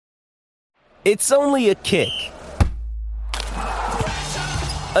It's only a kick,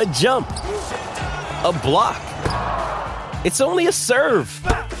 a jump, a block. It's only a serve.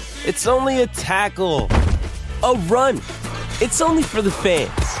 It's only a tackle, a run. It's only for the fans.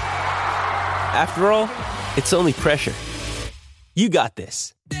 After all, it's only pressure. You got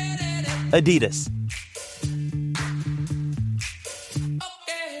this. Adidas.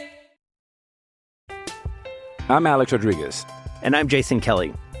 I'm Alex Rodriguez. And I'm Jason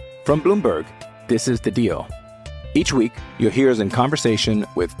Kelly. From Bloomberg, this is The Deal. Each week, you'll hear us in conversation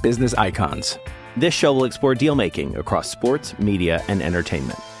with business icons. This show will explore deal-making across sports, media, and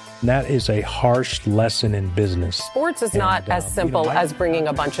entertainment. That is a harsh lesson in business. Sports is not as simple as bringing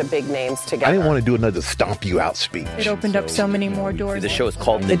a bunch of big names together. I didn't want to do another stomp you out speech. It opened up so many more doors. The show is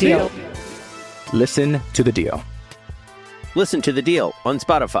called The Deal. Listen to The Deal. Listen to The Deal on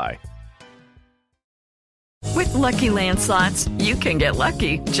Spotify. With Lucky Land Slots, you can get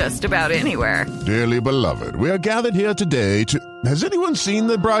lucky just about anywhere. Dearly beloved, we are gathered here today to... Has anyone seen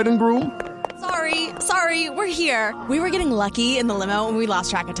the bride and groom? Sorry, we're here. We were getting lucky in the limo and we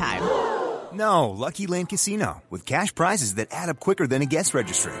lost track of time. No, Lucky Land Casino, with cash prizes that add up quicker than a guest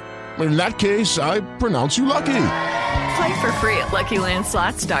registry. In that case, I pronounce you lucky. Play for free at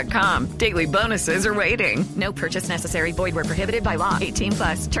LuckyLandSlots.com. Daily bonuses are waiting. No purchase necessary. Void where prohibited by law.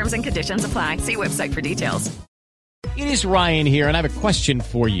 18+. Terms and conditions apply. See website for details. It is Ryan here, and I have a question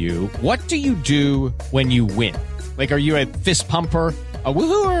for you. What do you do when you win? Like, are you a fist pumper, a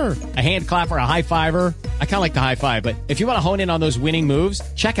woohooer, a hand clapper, a high fiver? I kind of like the high five, but if you want to hone in on those winning moves,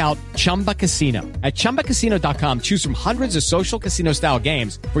 check out Chumba Casino. At ChumbaCasino.com, choose from hundreds of social casino-style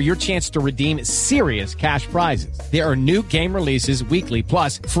games for your chance to redeem serious cash prizes. There are new game releases weekly,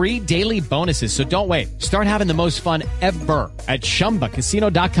 plus free daily bonuses, so don't wait. Start having the most fun ever at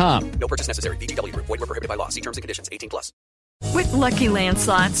ChumbaCasino.com. No purchase necessary. VGW. Void where prohibited by law. See terms and conditions. 18+. With Lucky Land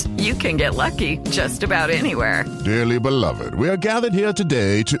Slots, you can get lucky just about anywhere. Dearly beloved, we are gathered here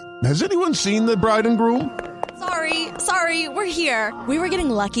today to... Has anyone seen the bride and groom? Sorry, we're here. We were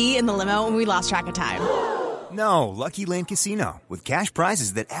getting lucky in the limo and we lost track of time. No, Lucky Land Casino, with cash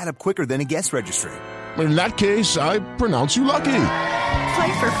prizes that add up quicker than a guest registry. In that case, I pronounce you lucky.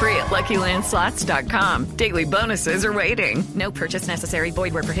 Play for free at LuckyLandSlots.com. Daily bonuses are waiting. No purchase necessary.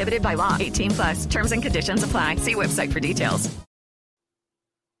 Void where prohibited by law. 18+. Terms and conditions apply. See website for details.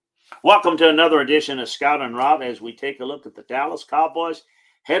 Welcome to another edition of Scout and Rob as we take a look at the Dallas Cowboys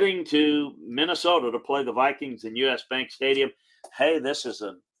heading to Minnesota to play the Vikings in U.S. Bank Stadium. Hey, this is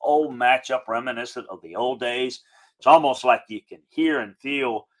an old matchup reminiscent of the old days. It's almost like you can hear and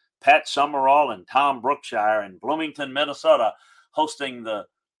feel Pat Summerall and Tom Brookshire in Bloomington, Minnesota, hosting the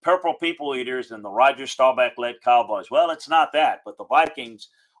Purple People Eaters and the Roger Staubach-led Cowboys. Well, it's not that, but the Vikings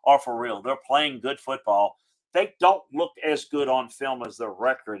are for real. They're playing good football. They don't look as good on film as their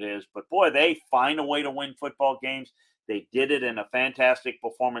record is, but boy, they find a way to win football games. They did it in a fantastic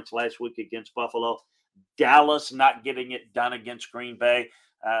performance last week against Buffalo. Dallas not getting it done against Green Bay,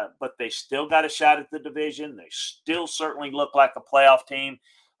 but they still got a shot at the division. They still certainly look like a playoff team.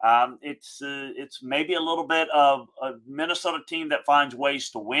 It's maybe a little bit of a Minnesota team that finds ways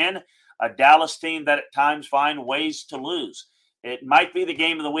to win, a Dallas team that at times find ways to lose. It might be the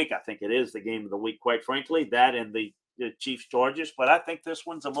game of the week. I think it is the game of the week, quite frankly, that and the Chiefs-Chargers, but I think this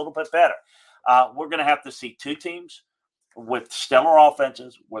one's a little bit better. We're going to have to see two teams with stellar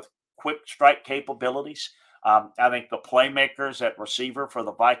offenses, with quick strike capabilities. I think the playmakers at receiver for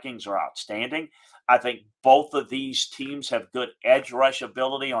the Vikings are outstanding. I think both of these teams have good edge rush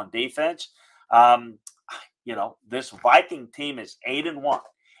ability on defense. This Viking team is 8-1,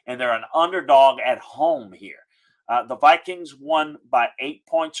 and they're an underdog at home here. The Vikings won by 8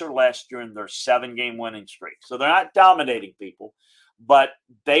 points or less during their 7-game winning streak. So they're not dominating people, but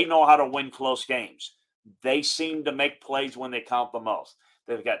they know how to win close games. They seem to make plays when they count the most.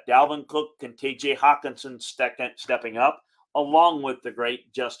 They've got Dalvin Cook and T.J. Hockenson stepping up, along with the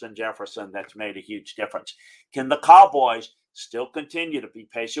great Justin Jefferson that's made a huge difference. Can the Cowboys still continue to be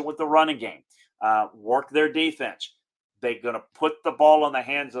patient with the running game, work their defense? They're going to put the ball in the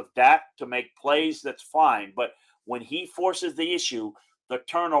hands of Dak to make plays, that's fine. But when he forces the issue, the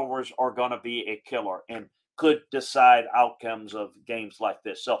turnovers are going to be a killer and could decide outcomes of games like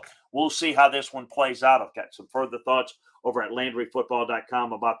this. So we'll see how this one plays out. I've got some further thoughts over at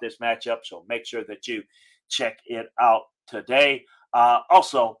LandryFootball.com about this matchup, so make sure that you check it out today.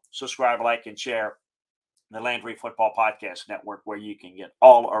 Also, subscribe, like, and share the Landry Football Podcast Network, where you can get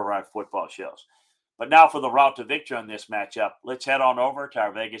all our football shows. But now for the route to victory on this matchup, let's head on over to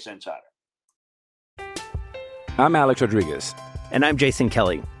our Vegas Insider. I'm Alex Rodriguez. And I'm Jason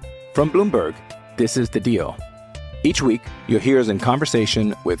Kelly. From Bloomberg, this is The Deal. Each week, you'll hear us in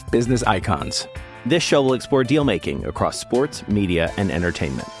conversation with business icons. This show will explore deal-making across sports, media, and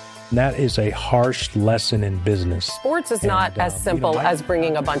entertainment. That is a harsh lesson in business. Sports is not as simple as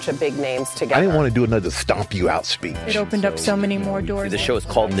bringing a bunch of big names together. I didn't want to do another stomp you out speech. It opened up so many more doors. The show is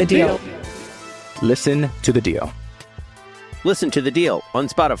called The Deal. Listen to The Deal. Listen to The Deal on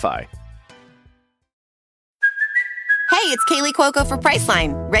Spotify. Hey, it's Kaylee Cuoco for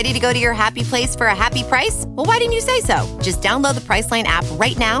Priceline. Ready to go to your happy place for a happy price? Well, why didn't you say so? Just download the Priceline app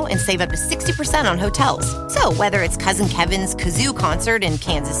right now and save up to 60% on hotels. So whether it's Cousin Kevin's Kazoo Concert in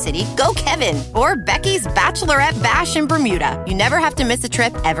Kansas City, go Kevin, or Becky's Bachelorette Bash in Bermuda, you never have to miss a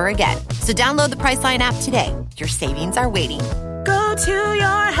trip ever again. So download the Priceline app today. Your savings are waiting. Go to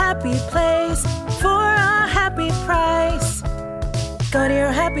your happy place for a happy price. Go to your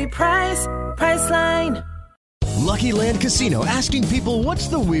happy price, Priceline. Lucky Land Casino, asking people, what's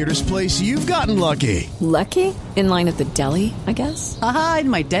the weirdest place you've gotten lucky? Lucky? In line at the deli, I guess? Aha, in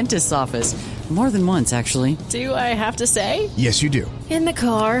my dentist's office. More than once, actually. Do I have to say? Yes, you do. In the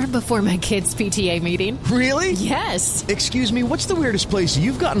car before my kids' PTA meeting. Really? Yes. Excuse me, what's the weirdest place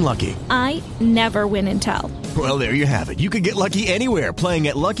you've gotten lucky? I never win and tell. Well, there you have it. You can get lucky anywhere, playing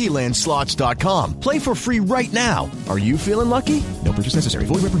at LuckyLandSlots.com. Play for free right now. Are you feeling lucky? No purchase necessary.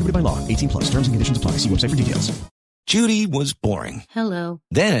 Void where prohibited by law. 18+. Terms and conditions apply. See website for details. Judy was boring. Hello.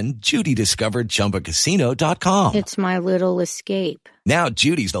 Then Judy discovered ChumbaCasino.com. It's my little escape. Now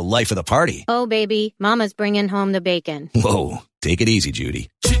Judy's the life of the party. Oh, baby, mama's bringing home the bacon. Whoa, take it easy,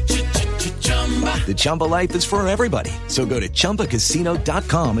 Judy. The Chumba life is for everybody. So go to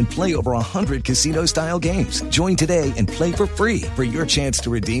ChumbaCasino.com and play over 100 casino-style games. Join today and play for free for your chance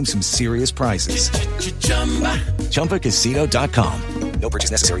to redeem some serious prizes. ChumbaCasino.com. No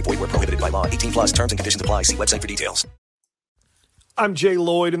purchase necessary. Void where prohibited by law. 18+. Terms and conditions apply. See website for details. I'm Jay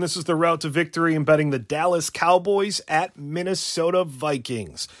Lloyd, and this is the Route to Victory in betting the Dallas Cowboys at Minnesota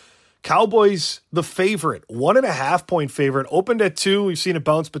Vikings. Cowboys, the favorite, 1.5-point favorite, opened at 2. We've seen it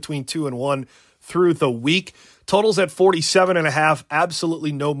bounce between 2 and 1 through the week. Totals at 47.5.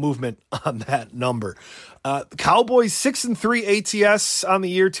 Absolutely no movement on that number. Cowboys 6-3 ATS on the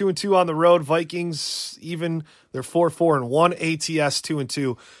year, 2-2 on the road. Vikings even, they're 4-4-1 ATS,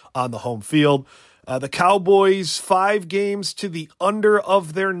 2-2 on the home field. The Cowboys 5 games to the under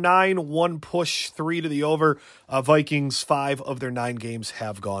of their 9, 1 push, 3 to the over. Vikings 5 of their 9 games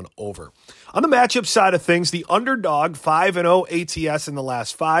have gone over. On the matchup side of things, the underdog 5-0 ATS in the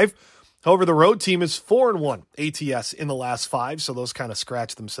last 5. However, the road team is 4-1 ATS in the last 5, so those kind of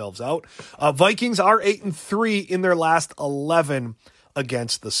scratch themselves out. Vikings are 8-3 in their last 11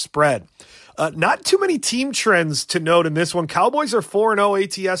 against the spread. Not too many team trends to note in this one. Cowboys are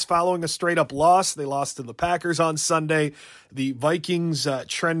 4-0 ATS following a straight-up loss. They lost to the Packers on Sunday. The Vikings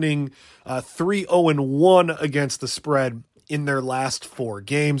trending 3-0-1 against the spread in their last 4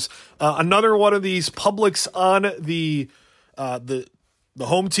 games. Another one of these publics on the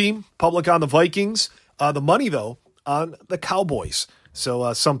home team, public on the Vikings. The money, though, on the Cowboys.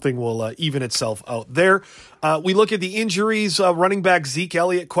 So something will even itself out there. We look at the injuries. Running back Zeke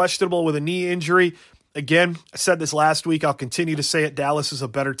Elliott, questionable with a knee injury. Again, I said this last week. I'll continue to say it. Dallas is a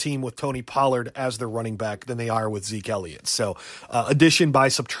better team with Tony Pollard as their running back than they are with Zeke Elliott. So addition by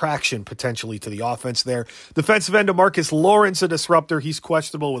subtraction potentially to the offense there. Defensive end DeMarcus Lawrence, a disruptor. He's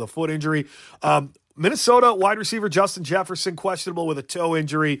questionable with a foot injury. Minnesota wide receiver Justin Jefferson, questionable with a toe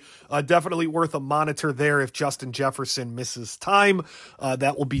injury. Definitely worth a monitor there if Justin Jefferson misses time.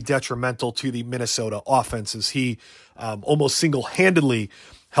 That will be detrimental to the Minnesota offense as he almost single-handedly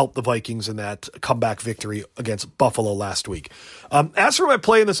helped the Vikings in that comeback victory against Buffalo last week. As for my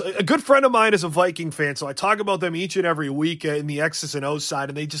play in this, a good friend of mine is a Viking fan, so I talk about them each and every week in the X's and O's side,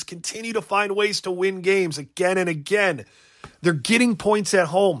 and they just continue to find ways to win games again and again. They're getting points at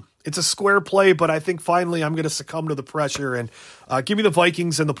home. It's a square play, but I think finally I'm going to succumb to the pressure and give me the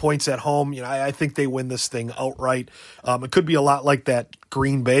Vikings and the points at home. You know, I think they win this thing outright. It could be a lot like that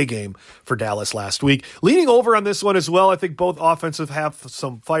Green Bay game for Dallas last week. Leaning over on this one as well. I think both offensive have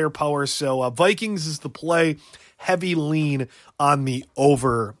some firepower. So Vikings is the play. Heavy lean on the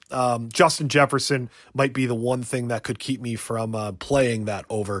over. Justin Jefferson might be the one thing that could keep me from playing that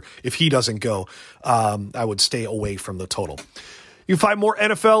over. If he doesn't go, I would stay away from the total. You can find more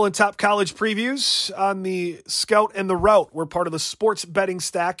NFL and top college previews on the Scout and the Route. We're part of the Sports Betting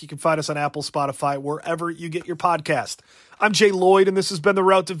Stack. You can find us on Apple, Spotify, wherever you get your podcast. I'm Jay Lloyd, and this has been the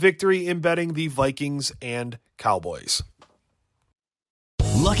Route to Victory in betting the Vikings and Cowboys.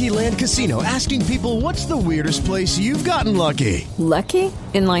 Lucky Land Casino, asking people, what's the weirdest place you've gotten lucky? Lucky?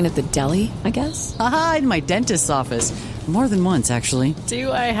 In line at the deli, I guess? Aha, in my dentist's office. More than once, actually.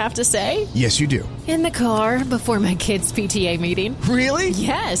 Do I have to say? Yes, you do. In the car before my kids' PTA meeting. Really?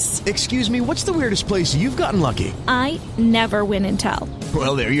 Yes. Excuse me, what's the weirdest place you've gotten lucky? I never win and tell.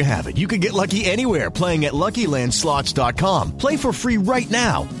 Well, there you have it. You can get lucky anywhere, playing at LuckyLandSlots.com. Play for free right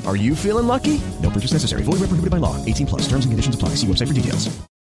now. Are you feeling lucky? No purchase necessary. Void where prohibited by law. 18 plus. Terms and conditions apply. See website for details.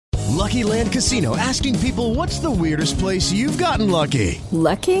 Lucky Land Casino, asking people, what's the weirdest place you've gotten lucky?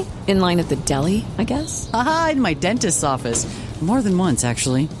 Lucky? In line at the deli, I guess? Aha, in my dentist's office. More than once,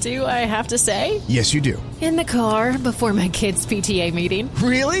 actually. Do I have to say? Yes, you do. In the car before my kids' PTA meeting.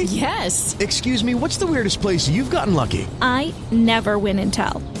 Really? Yes. Excuse me, what's the weirdest place you've gotten lucky? I never win and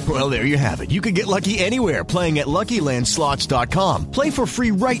tell. Well, there you have it. You can get lucky anywhere, playing at LuckyLandSlots.com. Play for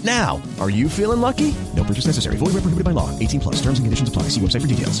free right now. Are you feeling lucky? No purchase necessary. Void where prohibited by law. 18 plus. Terms and conditions apply. See website for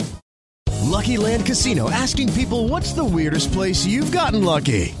details. Lucky Land Casino, asking people, what's the weirdest place you've gotten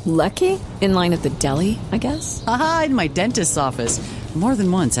lucky? Lucky? In line at the deli, I guess? Aha, in my dentist's office. More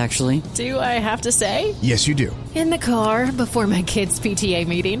than once, actually. Do I have to say? Yes, you do. In the car before my kids' PTA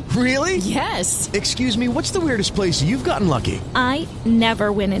meeting. Really? Yes. Excuse me, what's the weirdest place you've gotten lucky? I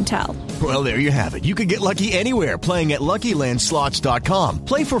never win and tell. Well, there you have it. You can get lucky anywhere, playing at LuckyLandSlots.com.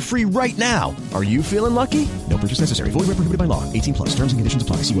 Play for free right now. Are you feeling lucky? No purchase necessary. Void where prohibited by law. 18 plus. Terms and conditions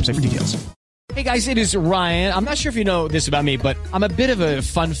apply. See website for details. Hey guys, it is Ryan. I'm not sure if you know this about me, but I'm a bit of a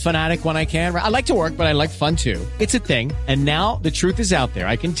fun fanatic when I can. I like to work, but I like fun too. It's a thing. And now the truth is out there.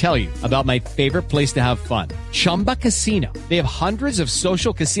 I can tell you about my favorite place to have fun. Chumba Casino. They have hundreds of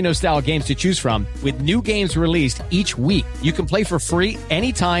social casino style games to choose from with new games released each week. You can play for free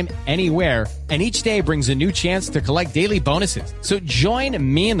anytime, anywhere. And each day brings a new chance to collect daily bonuses. So join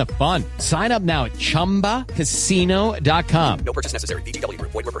me in the fun. Sign up now at ChumbaCasino.com. No purchase necessary. VGW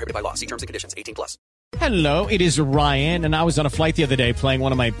Group. Void where prohibited by law. See terms and conditions. 18 plus. Hello, it is Ryan, and I was on a flight the other day playing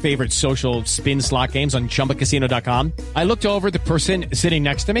one of my favorite social spin slot games on ChumbaCasino.com. I looked over at the person sitting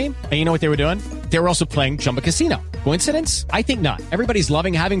next to me, and you know what they were doing? They were also playing Chumba Casino. Coincidence? I think not. Everybody's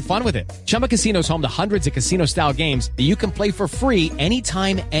loving having fun with it. Chumba Casino is home to hundreds of casino-style games that you can play for free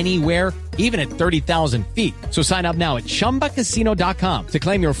anytime, anywhere, even at 30,000 feet. So sign up now at ChumbaCasino.com to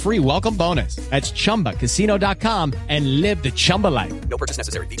claim your free welcome bonus. That's ChumbaCasino.com and live the Chumba life. No purchase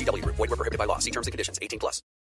necessary. VGW Group. Void where prohibited by law. See terms and conditions. 18 plus.